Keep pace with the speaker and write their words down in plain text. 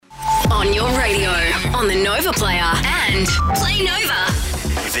On your radio, on the Nova Player and Play Nova.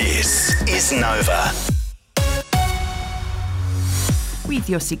 This is Nova. With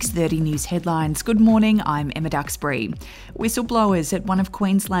your 6:30 news headlines, good morning, I'm Emma Duxbury. Whistleblowers at one of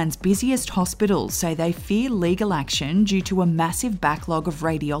Queensland's busiest hospitals say they fear legal action due to a massive backlog of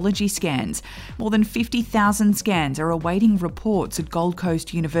radiology scans. More than 50,000 scans are awaiting reports at Gold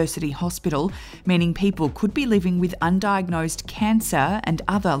Coast University Hospital, meaning people could be living with undiagnosed cancer and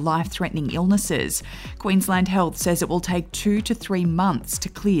other life-threatening illnesses. Queensland Health says it will take 2 to 3 months to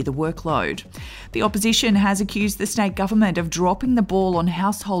clear the workload. The opposition has accused the state government of dropping the ball on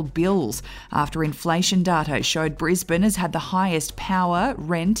household bills after inflation data showed Brisbane has had the highest power,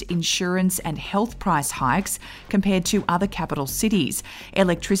 rent, insurance and health price hikes compared to other capital cities.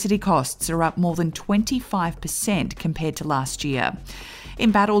 Electricity costs are up more than 25% compared to last year.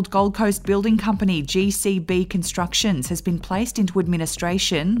 Embattled Gold Coast building company GCB Constructions has been placed into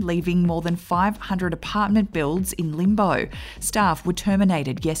administration, leaving more than 500 apartment builds in limbo. Staff were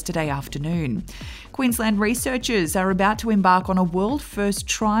terminated yesterday afternoon. Queensland researchers are about to embark on a world-first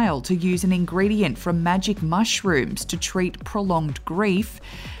trial to use an ingredient from magic mushrooms to treat prolonged grief.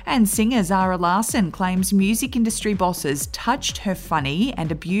 And singer Zara Larsson claims music industry bosses touched her funny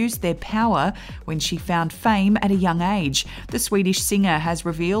and abused their power when she found fame at a young age. The Swedish singer has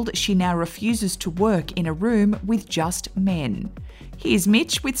revealed she now refuses to work in a room with just men. Here's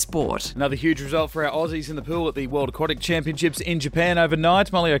Mitch with sport. Another huge result for our Aussies in the pool at the World Aquatic Championships in Japan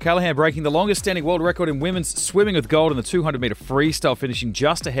overnight. Molly O'Callaghan breaking the longest-standing world record in women's swimming with gold in the 200-metre freestyle, finishing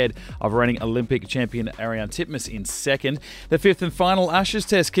just ahead of reigning Olympic champion Ariane Titmus in second. The fifth and final Ashes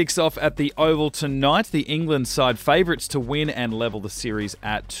Test kicks off at the Oval tonight. The England side favourites to win and level the series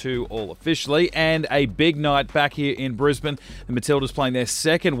at 2 all officially. And a big night back here in Brisbane. The Matildas playing their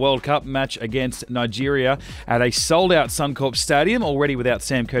second World Cup match against Nigeria at a sold-out Suncorp Stadium. Already without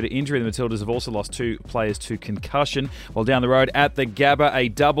Sam Kerr to injury, the Matildas have also lost 2 players to concussion. While down the road at the Gabba, a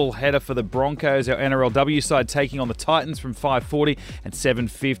double header for the Broncos. Our NRLW side taking on the Titans from 5:40 and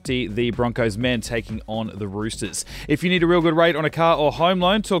 7:50. The Broncos men taking on the Roosters. If you need a real good rate on a car or home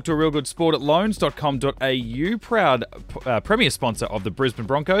loan, talk to a real good sport at loans.com.au. Proud premier sponsor of the Brisbane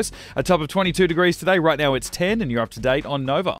Broncos. A top of 22 degrees today. Right now it's 10 and you're up to date on Nova.